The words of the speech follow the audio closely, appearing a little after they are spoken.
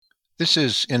This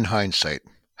is In Hindsight,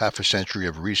 half a century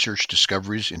of research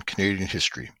discoveries in Canadian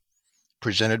history,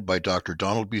 presented by Dr.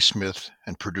 Donald B. Smith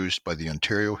and produced by the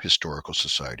Ontario Historical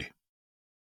Society.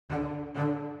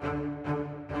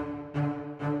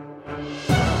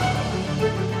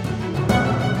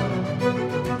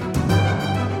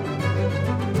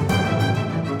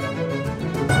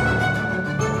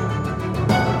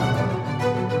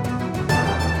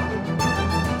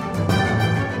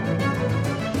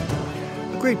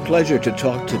 Great pleasure to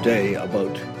talk today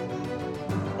about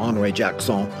Honoré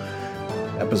Jaxon,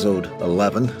 episode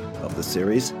 11 of the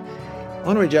series.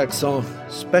 Honoré Jaxon,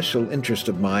 special interest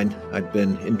of mine. I've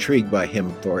been intrigued by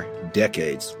him for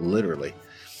decades, literally.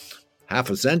 Half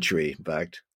a century, in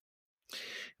fact.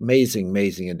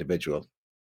 Amazing individual.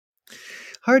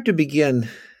 Hard to begin.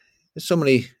 There's so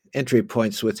many entry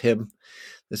points with him.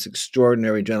 This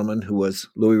extraordinary gentleman who was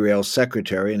Louis Riel's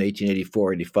secretary in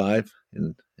 1884-85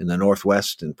 in the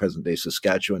Northwest in present-day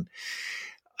Saskatchewan.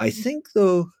 I think,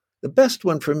 though, the best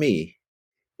one for me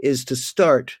is to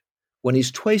start when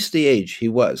he's twice the age he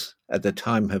was at the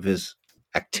time of his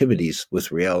activities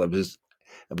with Riel, of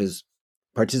his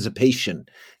participation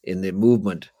in the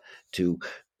movement to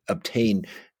obtain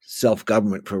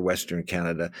self-government for Western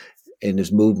Canada, in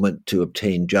his movement to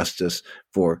obtain justice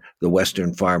for the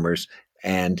Western farmers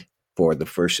and for the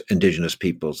first Indigenous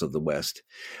peoples of the West.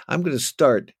 I'm going to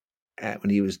start at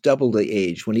when he was double the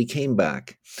age, when he came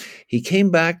back. He came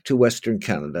back to Western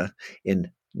Canada in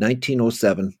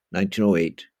 1907,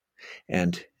 1908,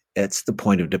 and that's the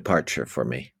point of departure for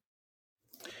me.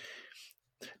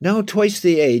 Now, twice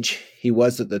the age he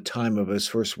was at the time of his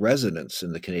first residence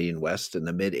in the Canadian West in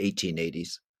the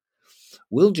mid-1880s,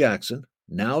 Will Jaxon,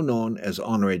 now known as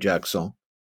Honoré Jaxon,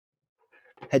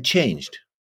 had changed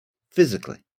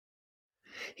physically.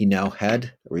 He now had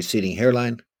a receding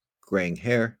hairline, graying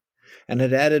hair, and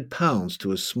had added pounds to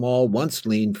his small, once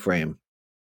lean frame.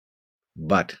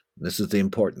 But, this is the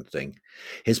important thing,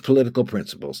 his political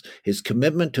principles, his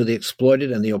commitment to the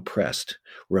exploited and the oppressed,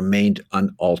 remained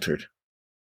unaltered.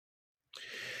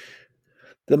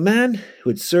 The man who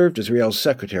had served as Riel's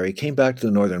secretary came back to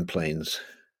the Northern Plains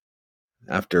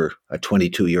after a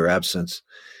 22-year absence,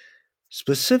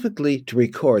 specifically to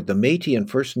record the Métis and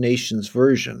First Nations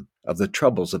version of the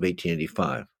Troubles of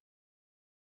 1885.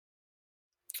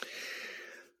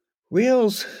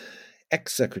 Riel's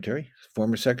ex-secretary,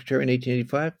 former secretary in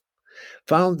 1885,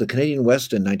 found the Canadian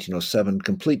West in 1907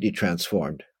 completely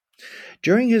transformed.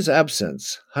 During his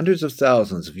absence, hundreds of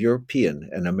thousands of European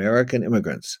and American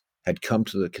immigrants had come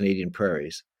to the Canadian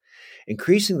prairies,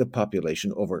 increasing the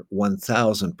population over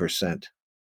 1,000%.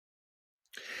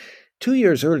 2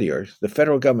 years earlier, the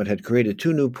federal government had created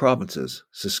two new provinces,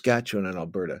 Saskatchewan and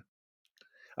Alberta,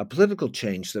 a political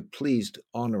change that pleased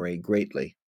Honoré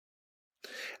greatly.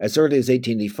 As early as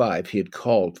 1885, he had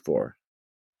called for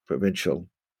provincial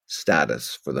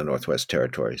status for the Northwest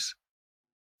Territories.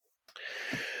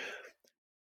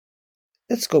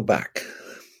 Let's go back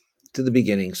to the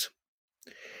beginnings.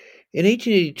 In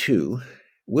 1882,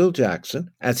 Will Jaxon,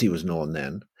 as he was known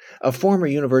then, a former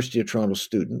University of Toronto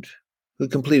student who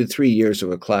completed 3 years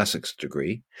of a classics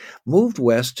degree, moved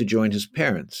west to join his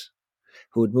parents,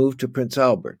 who had moved to Prince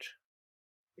Albert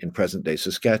in present-day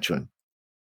Saskatchewan.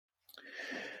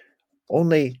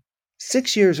 Only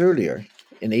 6 years earlier,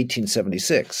 in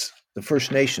 1876, the First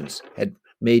Nations had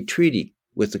made treaty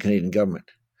with the Canadian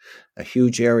government. A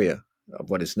huge area of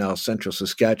what is now central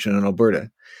Saskatchewan and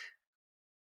Alberta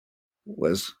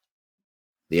was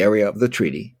the area of the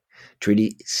treaty.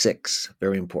 Treaty 6,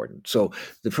 very important. So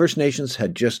the First Nations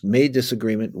had just made this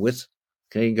agreement with the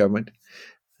Canadian government.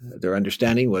 Their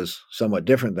understanding was somewhat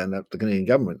different than that the Canadian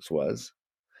government's was.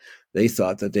 They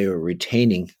thought that they were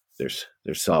retaining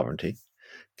their sovereignty.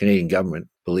 The Canadian government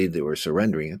believed they were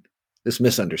surrendering it. This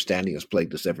misunderstanding has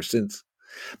plagued us ever since.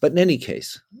 But in any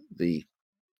case, the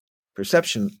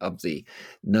perception of the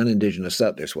non-Indigenous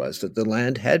settlers was that the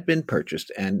land had been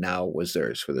purchased and now was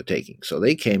theirs for the taking. So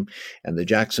they came, and the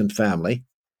Jaxon family,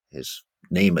 his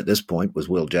name at this point was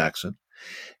Will Jaxon,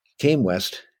 came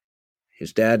west.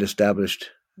 His dad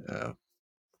established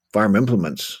farm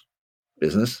implements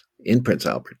business in Prince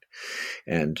Albert,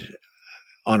 and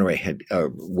Honoré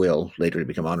Will, later to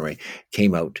become Honoré,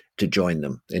 came out to join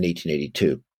them in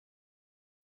 1882.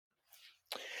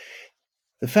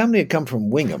 The family had come from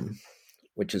Wingham,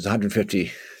 which is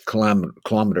 150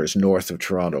 kilometers north of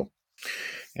Toronto.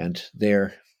 And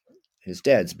there, his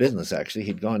dad's business, actually,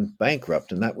 he'd gone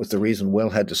bankrupt, and that was the reason Will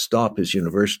had to stop his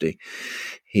university.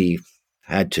 He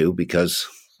had to because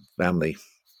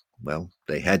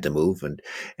they had to move,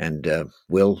 and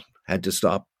Will had to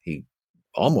stop. He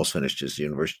almost finished his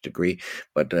university degree,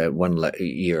 but one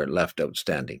year left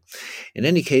outstanding. In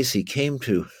any case, he came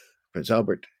to Prince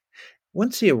Albert.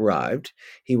 Once he arrived,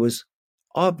 he was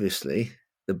obviously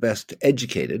the best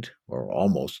educated, or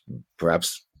almost,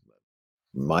 perhaps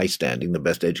my standing, the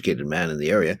best educated man in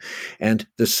the area, and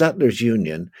the Settlers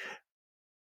Union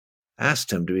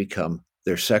asked him to become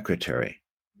their secretary,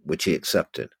 which he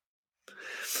accepted.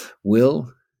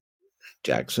 Will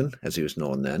Jaxon, as he was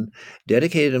known then,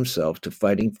 dedicated himself to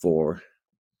fighting for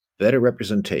better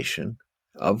representation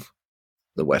of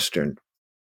the Western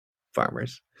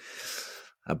farmers,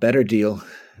 a better deal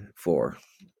for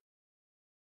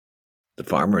the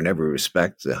farmer in every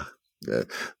respect.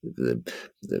 The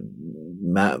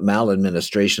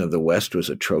maladministration of the West was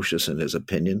atrocious in his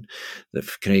opinion. The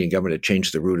Canadian government had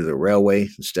changed the route of the railway.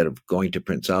 Instead of going to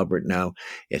Prince Albert now,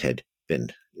 it had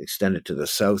been extended to the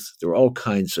south. There were all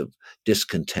kinds of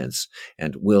discontents,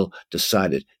 and Will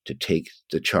decided to take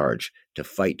the charge to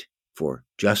fight for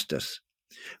justice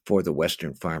for the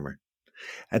Western farmer.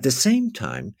 At the same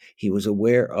time, he was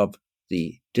aware of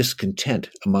the discontent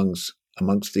amongst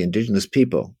the indigenous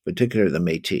people, particularly the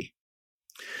Métis.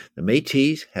 The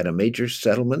Métis had a major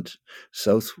settlement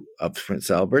south of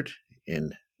Prince Albert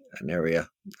in an area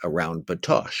around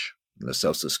Batoche, in the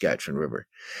South Saskatchewan River.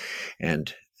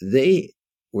 And they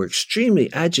were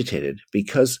extremely agitated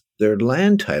because their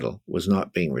land title was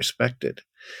not being respected.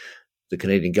 The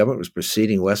Canadian government was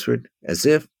proceeding westward as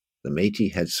if the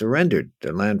Métis had surrendered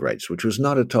their land rights, which was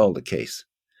not at all the case.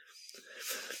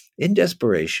 In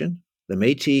desperation, the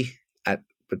Métis at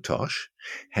Batoche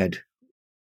had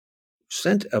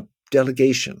sent a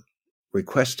delegation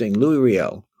requesting Louis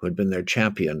Riel, who had been their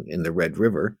champion in the Red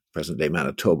River, present-day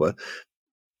Manitoba,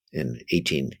 in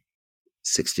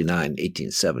 1869,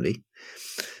 1870.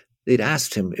 They'd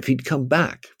asked him if he'd come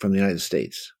back from the United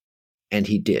States, and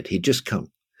he did. He'd just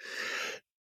come.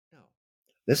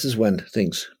 This is when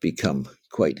things become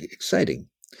quite exciting.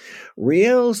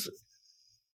 Riel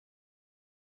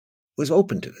was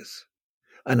open to this,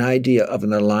 an idea of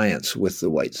an alliance with the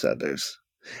white settlers,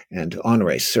 and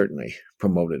Honoré certainly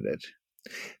promoted it.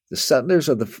 The settlers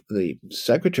of the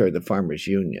secretary of the Farmers'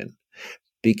 Union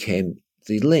became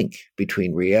the link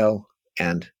between Riel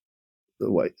and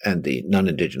the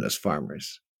non-Indigenous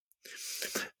farmers.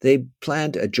 They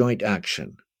planned a joint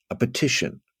action. A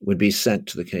petition would be sent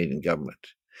to the Canadian government,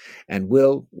 and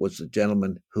Will was the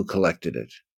gentleman who collected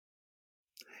it.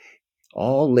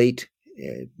 All late,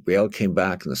 Riel came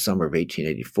back in the summer of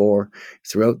 1884.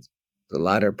 Throughout the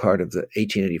latter part of the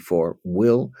 1884,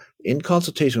 Will, in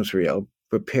consultation with Riel,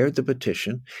 prepared the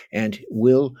petition, and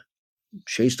Will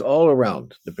chased all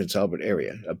around the Prince Albert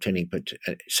area, obtaining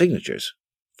signatures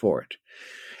for it.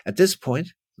 At this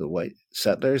point, the white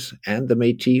settlers and the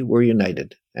Métis were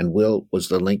united, and Will was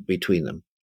the link between them.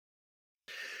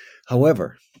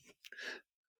 However,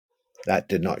 that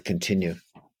did not continue.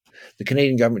 The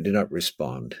Canadian government did not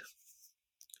respond,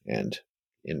 and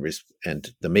the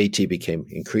Métis became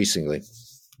increasingly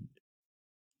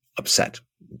upset,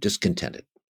 discontented.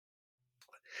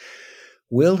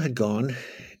 Will had moved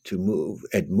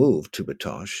to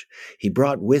Batoche. He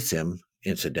brought with him,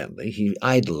 incidentally, he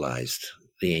idolized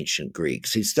the ancient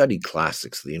Greeks. He studied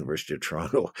classics at the University of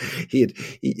Toronto.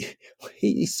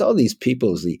 He saw these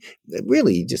people as he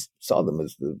just saw them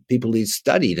as the people he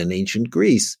studied in ancient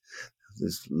Greece,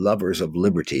 as lovers of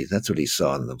liberty. That's what he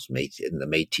saw in the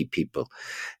Métis people.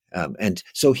 And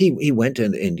so he went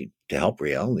in to help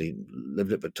Riel. He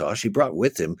lived at Batoche. He brought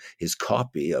with him his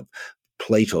copy of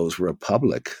Plato's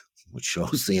Republic, which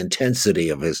shows the intensity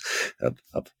of his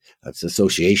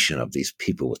association of these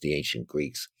people with the ancient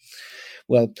Greeks.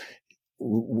 Well,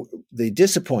 the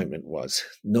disappointment was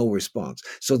no response.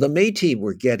 So the Métis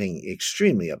were getting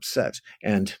extremely upset.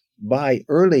 And by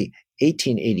early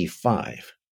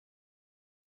 1885,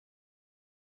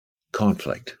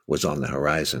 conflict was on the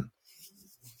horizon.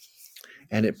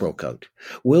 And it broke out.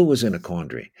 Will was in a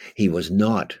quandary. He was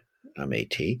not a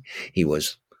Métis. He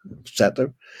was a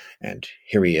settler. And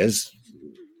here he is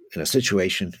in a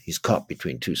situation, he's caught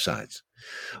between two sides.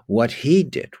 What he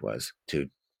did was to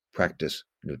practice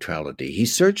neutrality. He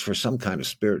searched for some kind of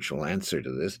spiritual answer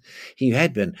to this.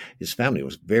 His family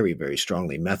was very, very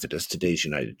strongly Methodist, today's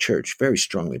United Church, very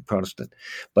strongly Protestant.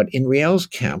 But in Riel's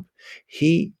camp,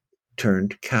 he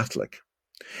turned Catholic.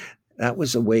 That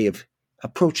was a way of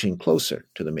approaching closer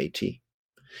to the Métis.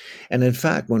 And in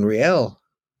fact, when Riel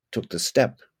took the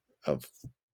step of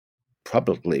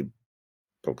publicly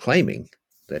proclaiming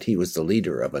that he was the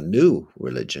leader of a new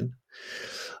religion,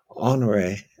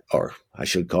 Honoré or I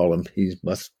should call him, he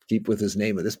must keep with his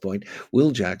name at this point,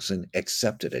 Will Jaxon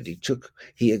accepted it.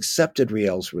 He accepted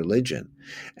Riel's religion,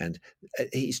 and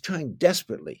he's trying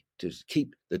desperately to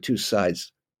keep the two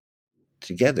sides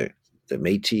together, the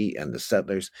Métis and the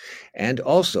settlers, and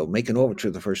also make an overture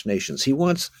to the First Nations. He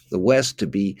wants the West to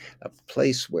be a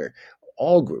place where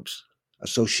all groups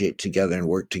associate together and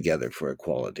work together for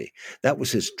equality. That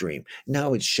was his dream.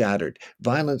 Now it's shattered.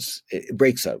 Violence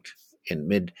breaks out in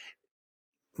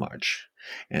mid-March,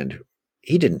 and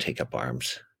he didn't take up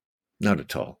arms. Not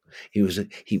at all.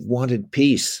 He wanted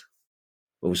peace.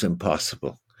 It was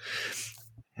impossible.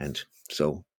 And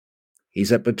so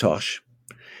he's at Batoche.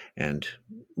 And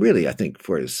really, I think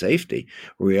for his safety,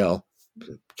 Riel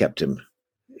kept him,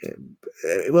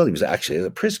 he was actually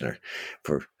a prisoner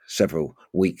for several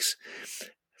weeks.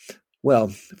 Well,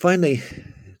 finally,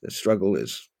 the struggle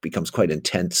becomes quite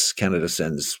intense. Canada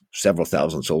sends several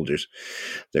thousand soldiers.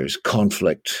 There's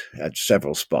conflict at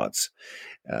several spots.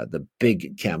 The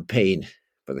big campaign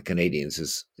for the Canadians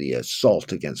is the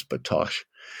assault against Batoche,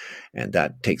 and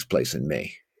that takes place in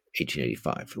May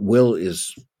 1885.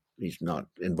 He's not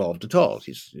involved at all.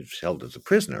 He's held as a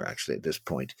prisoner, actually, at this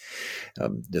point.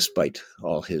 Despite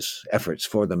all his efforts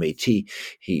for the Métis,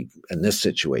 he, in this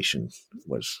situation,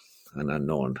 was an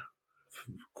unknown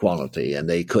quality, and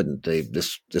they couldn't.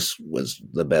 This was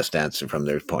the best answer from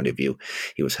their point of view.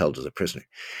 He was held as a prisoner.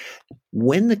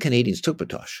 When the Canadians took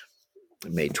Batoche,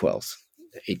 May 12th,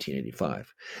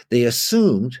 1885, they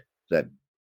assumed that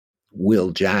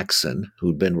Will Jaxon,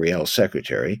 who'd been Riel's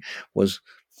secretary, was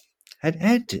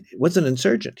an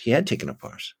insurgent. He had taken up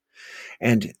arms,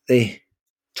 and they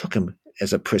took him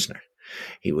as a prisoner.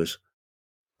 He was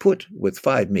put with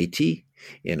 5 Métis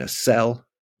in a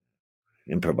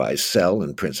improvised cell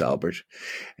in Prince Albert,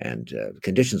 and the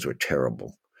conditions were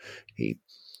terrible.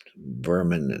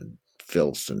 Vermin and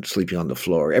filth and sleeping on the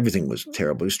floor. Everything was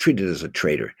terrible. He was treated as a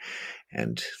traitor,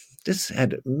 and this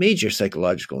had a major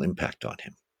psychological impact on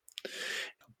him.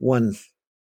 One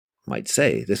might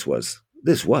say this was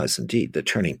indeed the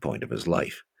turning point of his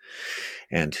life.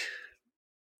 And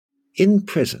in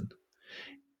prison,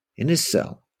 in his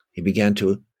cell, he began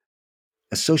to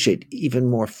associate even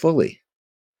more fully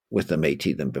with the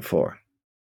Métis than before.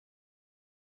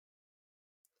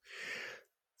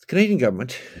 The Canadian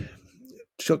government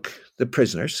took the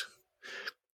prisoners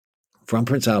from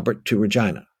Prince Albert to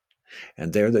Regina,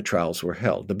 and there the trials were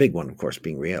held, the big one, of course,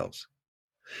 being Riel's.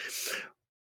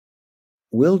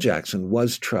 Will Jaxon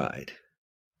was tried.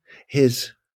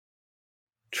 His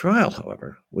trial,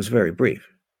 however, was very brief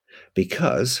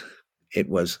because it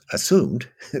was assumed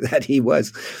that he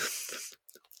was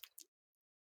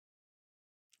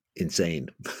insane.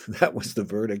 That was the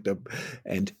verdict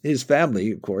and his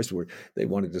family, of course, they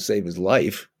wanted to save his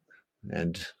life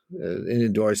and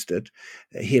endorsed it.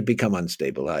 He had become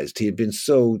unstabilized. He had been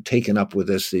so taken up with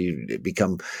this, he'd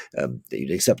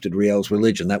accepted Riel's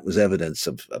religion. That was evidence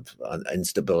of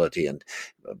instability and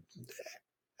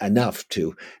enough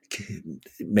to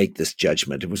make this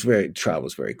judgment. Trial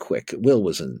was very quick. Will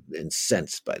was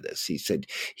incensed by this. He said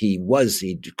he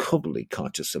totally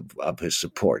conscious of his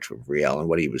support of Riel and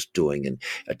what he was doing, and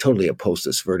totally opposed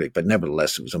this verdict, but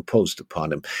nevertheless it was imposed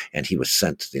upon him, and he was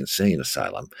sent to the insane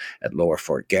asylum at Lower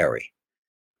Fort Garry,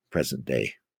 present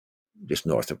day, just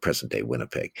north of present day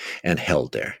Winnipeg, and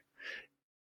held there.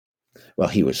 Well,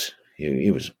 he was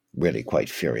really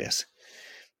quite furious.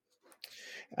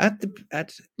 At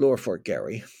Lower Fort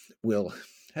Garry, Will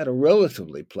had a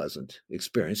relatively pleasant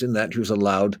experience in that he was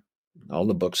allowed all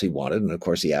the books he wanted, and of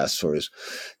course he asked for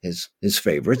his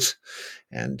favorites,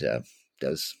 and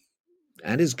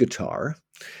his guitar,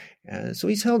 and so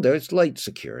he's held there. It's light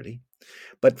security,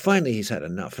 but finally he's had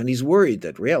enough, and he's worried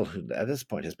that Riel, who at this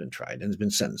point has been tried and has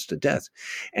been sentenced to death,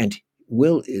 and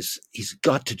he's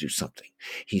got to do something.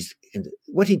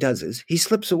 What he does is he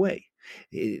slips away.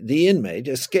 The inmate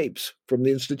escapes from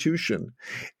the institution,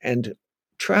 and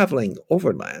traveling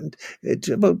overland, it's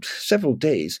about several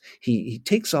days, he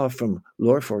takes off from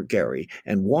Lower Fort Garry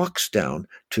and walks down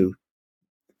to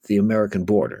the American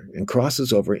border and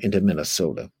crosses over into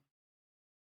Minnesota.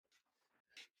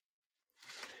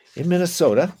 In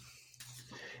Minnesota,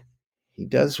 he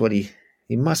does what he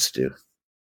must do.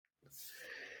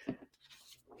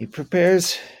 He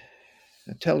prepares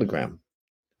a telegram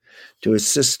to his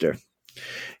sister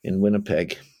in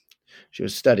Winnipeg. She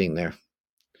was studying there,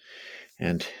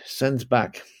 and sends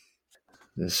back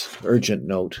this urgent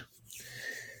note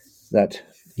that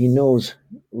he knows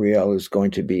Riel is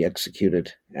going to be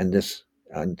executed, and this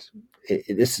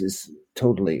is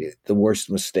totally the worst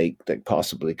mistake that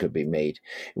possibly could be made.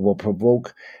 It will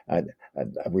provoke a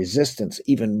resistance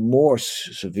even more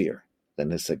severe than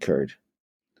this occurred.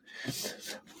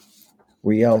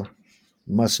 Riel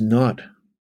must not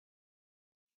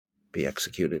be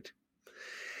executed.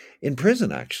 In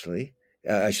prison, actually,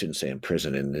 I shouldn't say in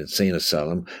prison, in the insane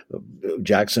asylum,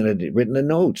 Jaxon had written a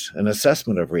note, an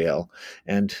assessment of Riel,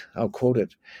 and I'll quote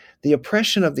it. The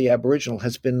oppression of the Aboriginal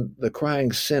has been the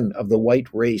crying sin of the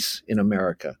white race in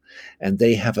America, and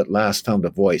they have at last found a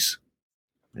voice.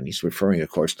 And he's referring, of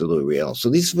course, to Louis Riel. So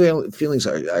these feelings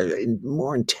are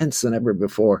more intense than ever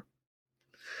before.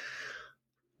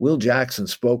 Will Jaxon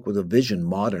spoke with a vision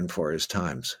modern for his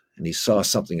times, and he saw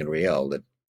something in Riel that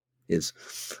his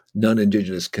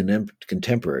non-Indigenous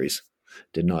contemporaries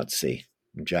did not see.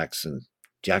 Jaxon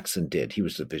did. He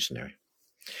was the visionary.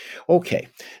 Okay,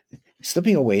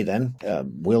 slipping away then,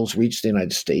 Will's reached the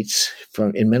United States.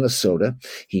 In Minnesota,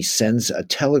 he sends a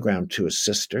telegram to his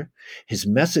sister. His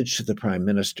message to the Prime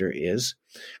Minister is,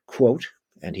 quote,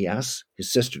 and he asks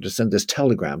his sister to send this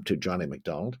telegram to Johnny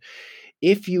MacDonald,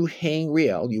 if you hang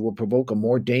Riel, you will provoke a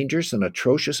more dangerous and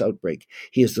atrocious outbreak.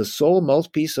 He is the sole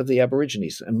mouthpiece of the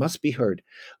Aborigines and must be heard.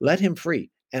 Let him free,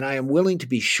 and I am willing to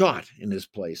be shot in his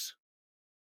place.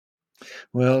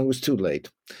 Well, it was too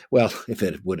late. Well, if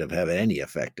it would have had any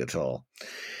effect at all.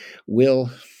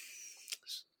 Will's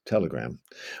telegram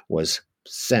was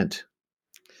sent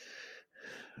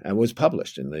and was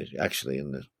published in the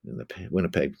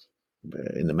Winnipeg,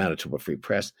 in the Manitoba Free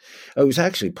Press. It was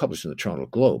actually published in the Toronto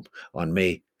Globe on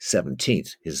May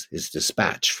 17th, his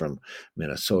dispatch from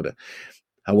Minnesota.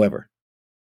 However,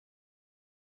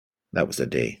 that was a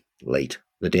day late.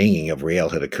 The hanging of Riel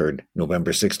had occurred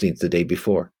November 16th, the day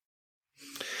before.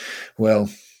 Well,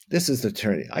 this is the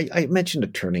turning. I mentioned a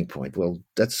turning point. Well,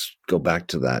 let's go back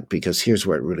to that, because here's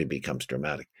where it really becomes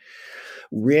dramatic.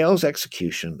 Riel's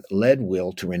execution led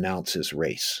Will to renounce his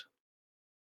race.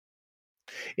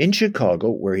 In Chicago,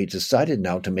 where he decided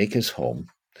now to make his home,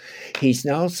 he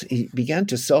began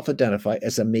to self-identify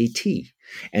as a Métis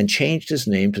and changed his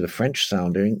name to the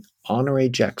French-sounding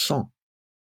Honoré Jaxon.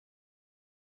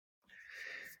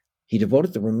 He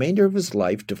devoted the remainder of his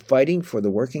life to fighting for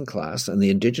the working class and the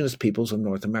indigenous peoples of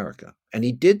North America, and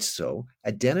he did so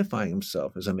identifying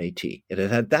himself as a Métis. It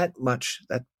had had that much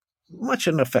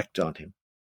an effect on him.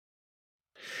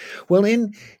 Well,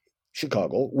 in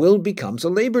Chicago, Will becomes a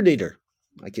labor leader.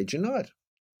 I kid you not.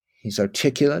 He's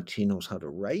articulate. He knows how to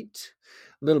write.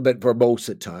 A little bit verbose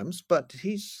at times, but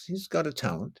he's got a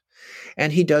talent.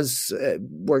 And he does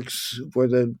works for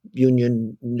the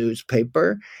union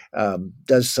newspaper,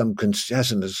 has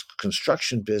in his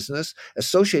construction business,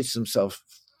 associates himself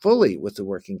fully with the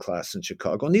working class in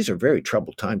Chicago. And these are very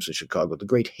troubled times in Chicago. The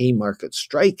Great Haymarket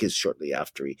strike is shortly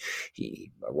after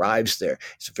he arrives there.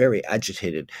 It's a very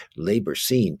agitated labor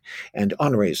scene. And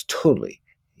Honoré is totally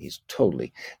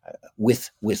with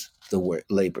the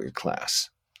labor class.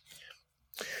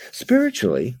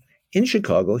 Spiritually, in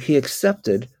Chicago, he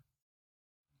accepted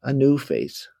a new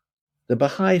faith, the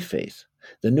Baha'i faith,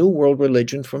 the New World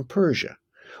religion from Persia,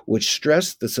 which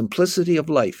stressed the simplicity of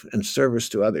life and service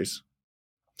to others.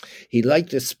 He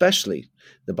liked especially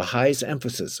the Baha'is'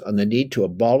 emphasis on the need to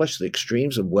abolish the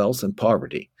extremes of wealth and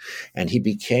poverty, and he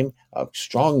became a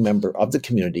strong member of the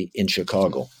community in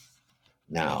Chicago.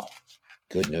 Now,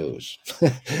 good news.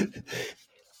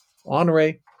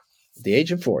 Honoré, at the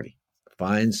age of 40,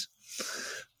 finds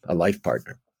a life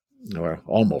partner, or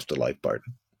almost a life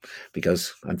partner,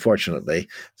 because unfortunately,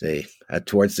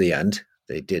 towards the end,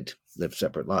 they did live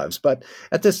separate lives. But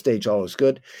at this stage, all is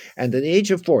good. And at the age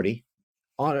of 40,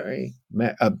 Honoré,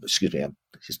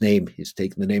 he's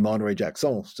taken the name Honoré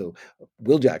Jaxon. So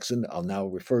Will Jaxon, I'll now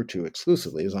refer to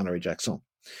exclusively as Honoré Jaxon.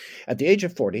 At the age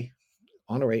of 40,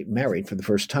 Honoré married for the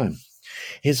first time.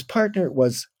 His partner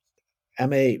was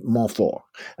Aimé Montfort,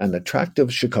 an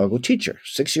attractive Chicago teacher,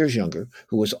 6 years younger,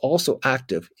 who was also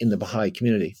active in the Baha'i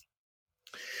community.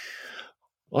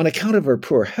 On account of her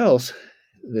poor health,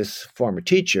 this former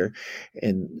teacher,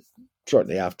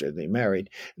 shortly after they married,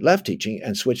 left teaching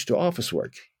and switched to office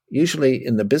work, usually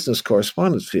in the business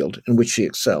correspondence field in which she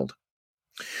excelled.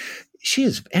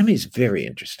 Emmy's very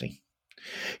interesting.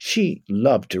 She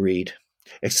loved to read,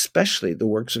 especially the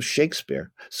works of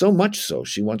Shakespeare, so much so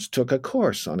she once took a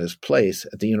course on his plays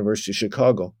at the University of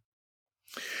Chicago.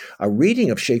 A reading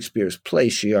of Shakespeare's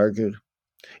plays, she argued,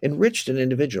 enriched an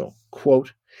individual,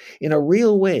 quote, in a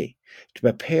real way to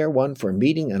prepare one for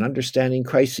meeting and understanding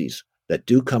crises that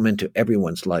do come into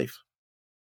everyone's life.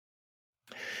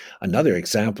 Another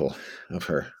example of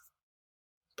her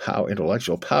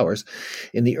intellectual powers,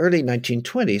 in the early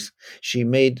 1920s, she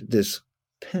made this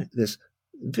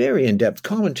very in-depth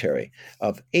commentary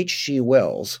of H.G.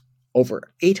 Wells'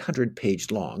 over 800-page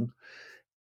long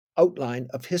outline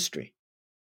of history.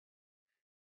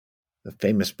 the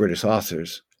famous British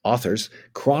author's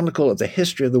chronicle of the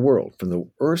history of the world from the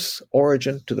Earth's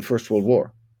origin to the First World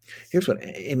War. Here's what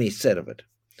Amy said of it.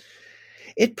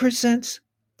 It presents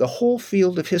the whole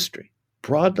field of history,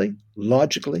 broadly,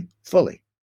 logically, fully,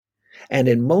 and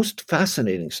in most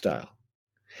fascinating style.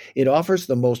 It offers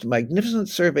the most magnificent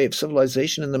survey of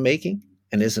civilization in the making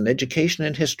and is an education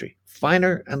in history,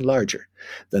 finer and larger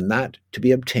than that to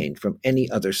be obtained from any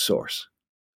other source.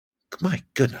 My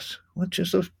goodness, what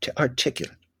just so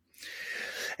articulate.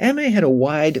 Amy had a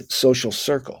wide social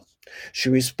circle. She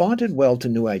responded well to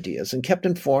new ideas and kept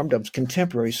informed of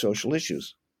contemporary social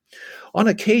issues. On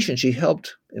occasion, she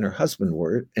helped, in her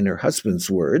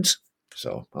husband's words,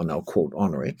 so I'll now quote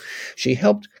Honoré, she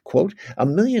helped, quote, a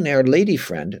millionaire lady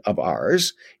friend of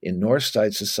ours in North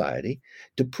Side Society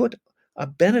to put a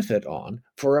benefit on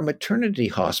for a maternity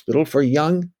hospital for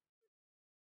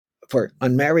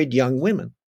unmarried young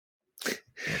women.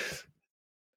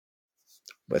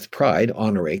 With pride,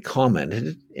 Honoré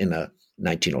commented in a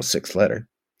 1906 letter,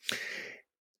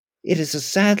 it is a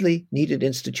sadly needed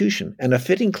institution and a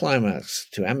fitting climax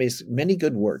to Amy's many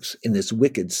good works in this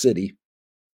wicked city.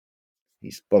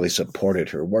 He fully supported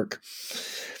her work.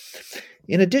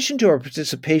 In addition to her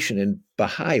participation in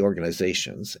Baha'i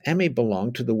organizations, Amy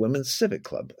belonged to the Women's Civic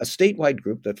Club, a statewide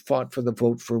group that fought for the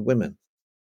vote for women.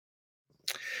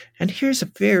 And here's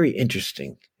a very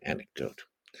interesting anecdote.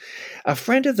 A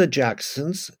friend of the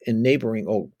Jacksons in neighboring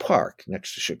Oak Park,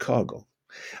 next to Chicago,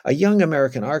 a young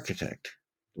American architect,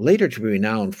 later to be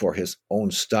renowned for his own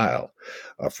style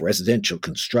of residential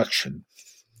construction,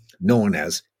 known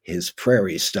as his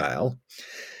prairie style,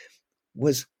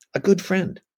 was a good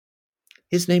friend.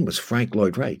 His name was Frank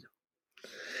Lloyd Wright.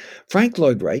 Frank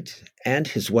Lloyd Wright and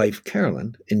his wife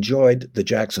Carolyn enjoyed the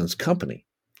Jacksons' company.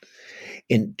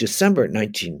 In December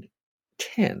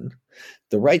 1910,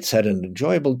 the Wrights had an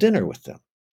enjoyable dinner with them.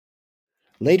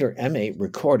 Later, Emma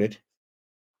recorded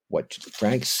what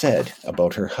Frank said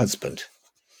about her husband.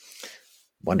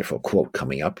 Wonderful quote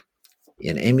coming up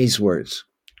in Amy's words.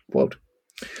 Quote,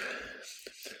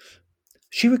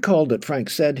 she recalled that Frank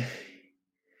said,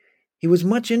 he was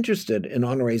much interested in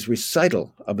Honoré's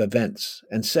recital of events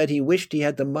and said he wished he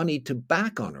had the money to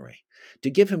back Honoré, to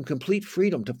give him complete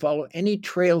freedom to follow any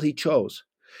trail he chose,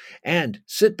 and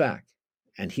sit back,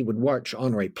 and he would watch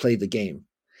Honoré play the game.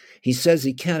 He says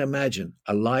he can't imagine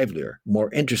a livelier,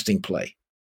 more interesting play.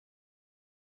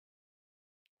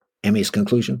 Emmy's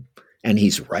conclusion, and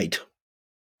he's right.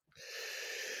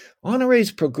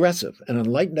 Honoré's progressive and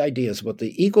enlightened ideas about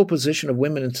the equal position of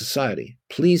women in society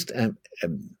pleased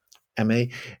Amy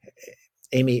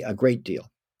a great deal.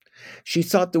 She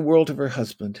thought the world of her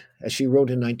husband, as she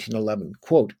wrote in 1911,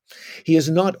 quote, he is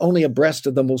not only abreast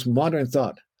of the most modern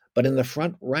thought, but in the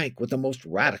front rank with the most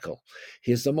radical.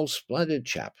 He is the most splendid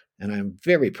chap, and I am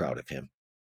very proud of him.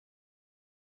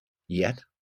 Yet,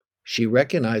 she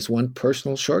recognized one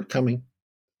personal shortcoming,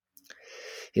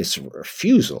 his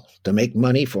refusal to make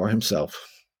money for himself.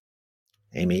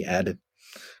 Amy added,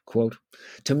 quote,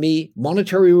 to me,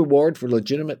 monetary reward for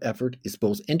legitimate effort is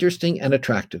both interesting and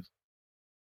attractive.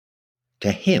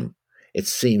 To him, it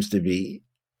seems to be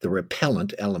the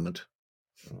repellent element.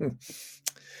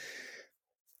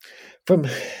 From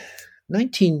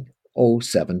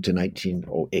 1907 to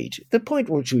 1908, the point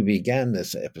at which we began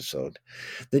this episode,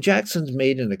 the Jacksons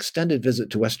made an extended visit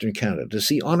to Western Canada to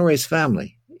see Honoré's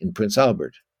family in Prince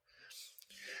Albert,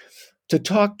 to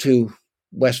talk to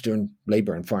Western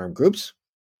labor and farm groups,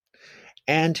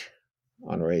 and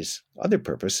Honoré's other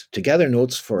purpose, to gather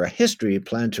notes for a history he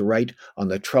planned to write on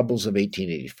the troubles of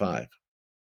 1885.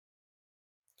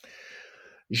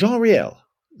 Jean Riel,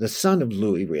 the son of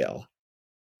Louis Riel,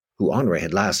 who Honoré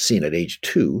had last seen at age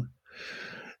 2,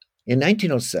 in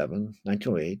 1907,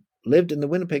 1908, lived in the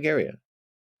Winnipeg area.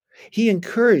 He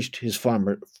encouraged his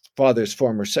father's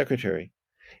former secretary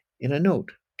in a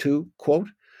note to, quote,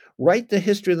 write the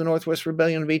history of the Northwest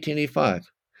Rebellion of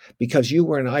 1885, because you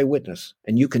were an eyewitness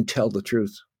and you can tell the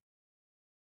truth.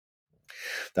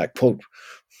 That quote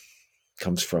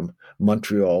comes from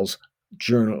Montreal's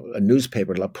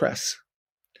newspaper, La Presse,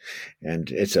 and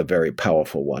it's a very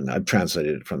powerful one. I've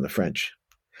translated it from the French.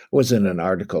 It was in an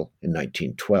article in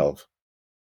 1912.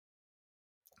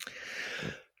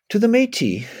 To the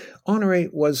Métis,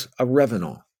 Honoré was a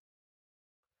revenant,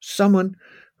 someone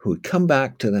who had come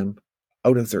back to them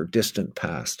out of their distant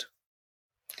past.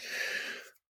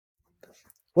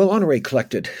 Well, Honoré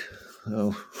collected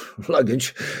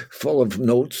luggage full of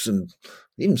notes and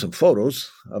even some photos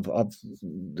of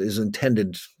his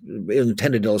intended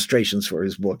illustrations for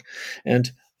his book.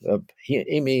 And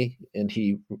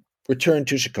he returned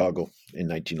to Chicago in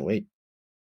 1908.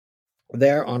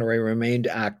 There, Honoré remained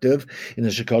active in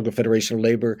the Chicago Federation of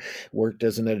Labor, worked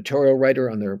as an editorial writer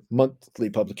on their monthly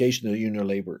publication, the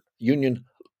Union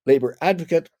Labor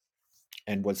Advocate,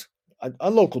 and was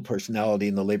a local personality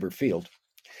in the labor field.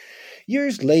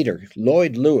 Years later,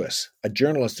 Lloyd Lewis, a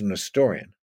journalist and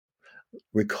historian,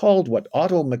 recalled what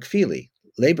Otto McFeely,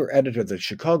 labor editor of the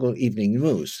Chicago Evening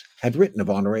News, had written of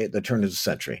Honoré at the turn of the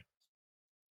century.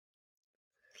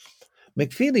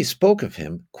 McFeely spoke of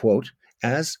him, quote,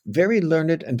 as very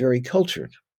learned and very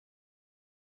cultured.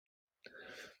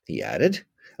 He added,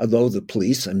 although the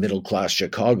police and middle-class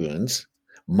Chicagoans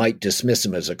might dismiss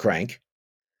him as a crank,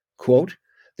 quote,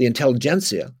 the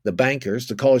intelligentsia, the bankers,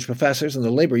 the college professors, and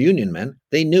the labor union men,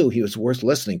 they knew he was worth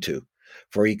listening to,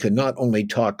 for he could not only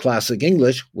talk classic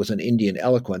English with an Indian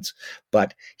eloquence,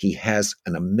 but he has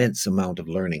an immense amount of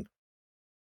learning.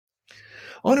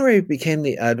 Honoré became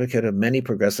the advocate of many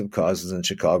progressive causes in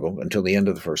Chicago until the end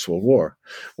of the First World War,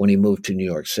 when he moved to New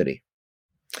York City.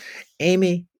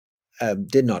 Amy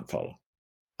did not follow,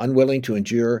 unwilling to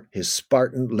endure his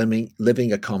Spartan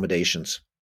living accommodations.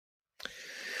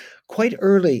 Quite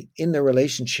early in their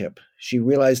relationship, she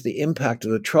realized the impact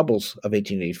of the troubles of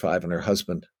 1885 on her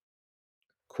husband.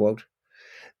 Quote,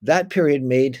 that period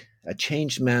made a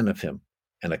changed man of him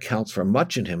and accounts for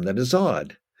much in him that is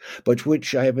odd, but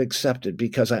which I have accepted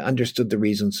because I understood the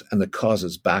reasons and the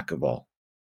causes back of all.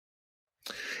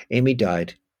 Amy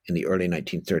died in the early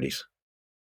 1930s.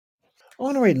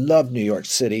 Honoré loved New York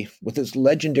City with its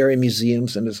legendary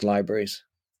museums and its libraries.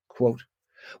 Quote,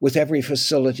 with every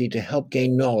facility to help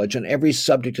gain knowledge on every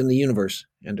subject in the universe,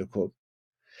 end of quote.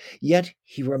 Yet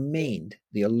he remained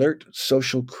the alert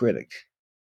social critic.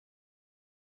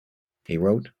 He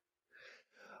wrote,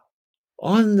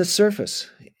 on the surface,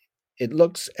 it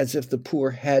looks as if the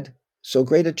poor had so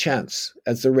great a chance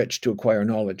as the rich to acquire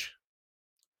knowledge.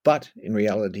 But, in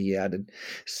reality, he added,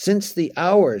 since the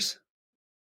hours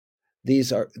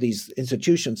these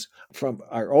institutions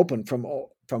are open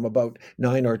from about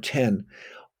 9 or 10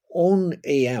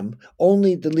 a.m.,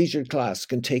 only the leisure class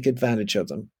can take advantage of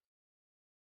them.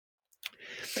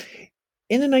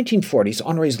 In the 1940s,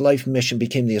 Honoré's life mission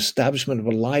became the establishment of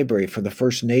a library for the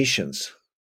First Nations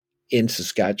in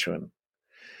Saskatchewan.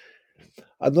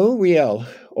 Although Riel,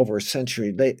 over a century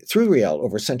and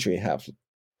a half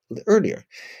earlier,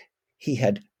 he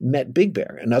had met Big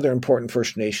Bear and other important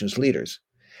First Nations leaders,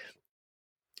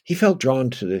 he felt drawn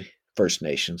to the First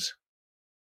Nations.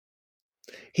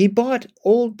 He bought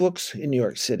old books in New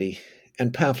York City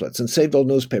and pamphlets and saved old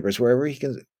newspapers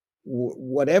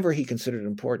whatever he considered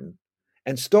important,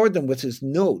 and stored them with his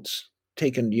notes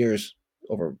taken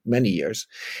over many years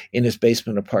in his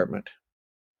basement apartment.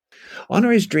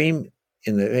 Honoré's dream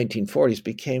in the 1940s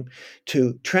became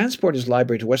to transport his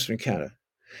library to Western Canada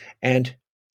and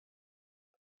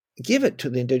give it to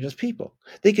the Indigenous people.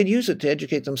 They could use it to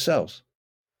educate themselves.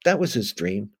 That was his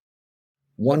dream,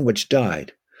 one which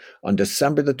died on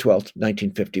December the 12th,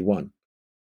 1951.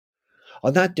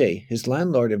 On that day, his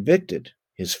landlord evicted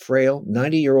his frail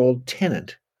 90-year-old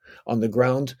tenant on the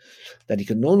ground that he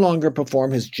could no longer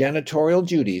perform his janitorial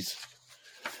duties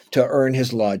to earn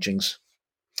his lodgings.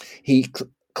 He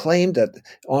claimed that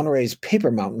Honoré's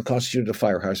paper mountain constituted a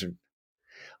fire hazard.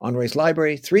 Honoré's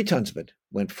library, 3 tons of it,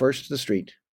 went first to the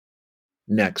street,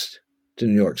 next to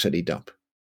the New York City dump.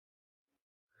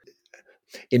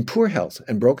 In poor health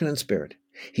and broken in spirit,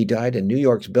 he died in New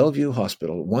York's Bellevue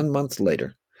Hospital 1 month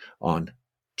later on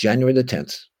January the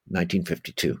 10th,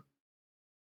 1952.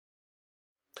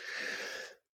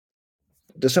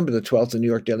 December the 12th, the New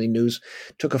York Daily News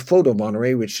took a photo of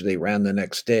Honoré, which they ran the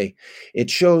next day. It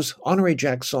shows Honoré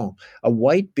Jaxon, a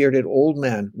white-bearded old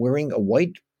man wearing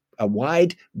a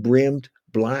wide-brimmed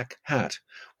black hat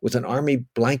with an army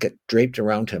blanket draped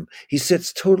around him. He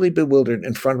sits totally bewildered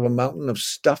in front of a mountain of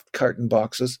stuffed carton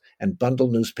boxes and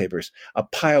bundled newspapers, a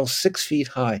pile 6 feet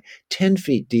high, 10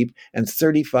 feet deep, and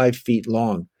 35 feet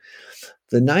long.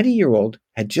 The 90-year-old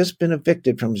had just been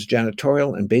evicted from his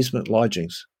janitorial and basement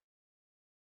lodgings.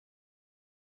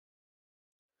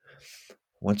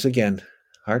 Once again,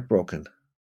 heartbroken,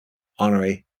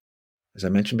 Honoré, as I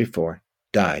mentioned before,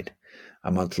 died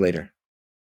a month later.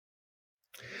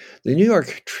 The New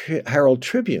York Herald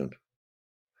Tribune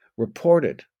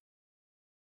reported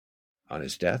on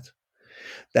his death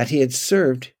that he had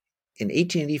served in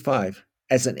 1885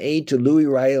 as an aide to Louis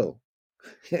Riel.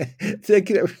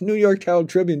 The New York Herald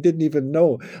Tribune didn't even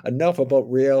know enough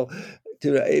about Riel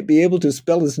to be able to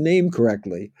spell his name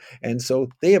correctly. And so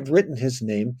they have written his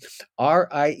name,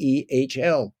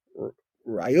 R-I-E-H-L,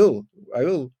 Riel.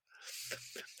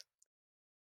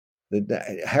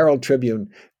 The Herald Tribune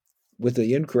with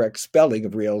the incorrect spelling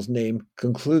of Riel's name,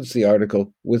 concludes the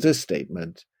article with this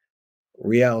statement: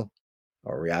 Riel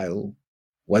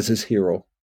was his hero.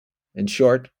 In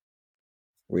short,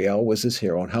 Riel was his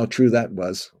hero, and how true that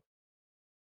was.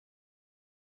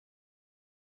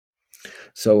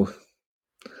 So,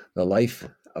 the life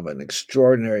of an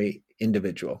extraordinary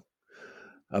individual,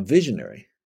 a visionary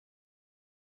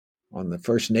on the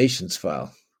First Nations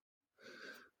file,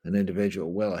 an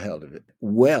individual well ahead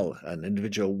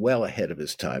of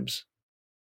his times.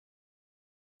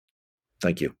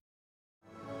 Thank you.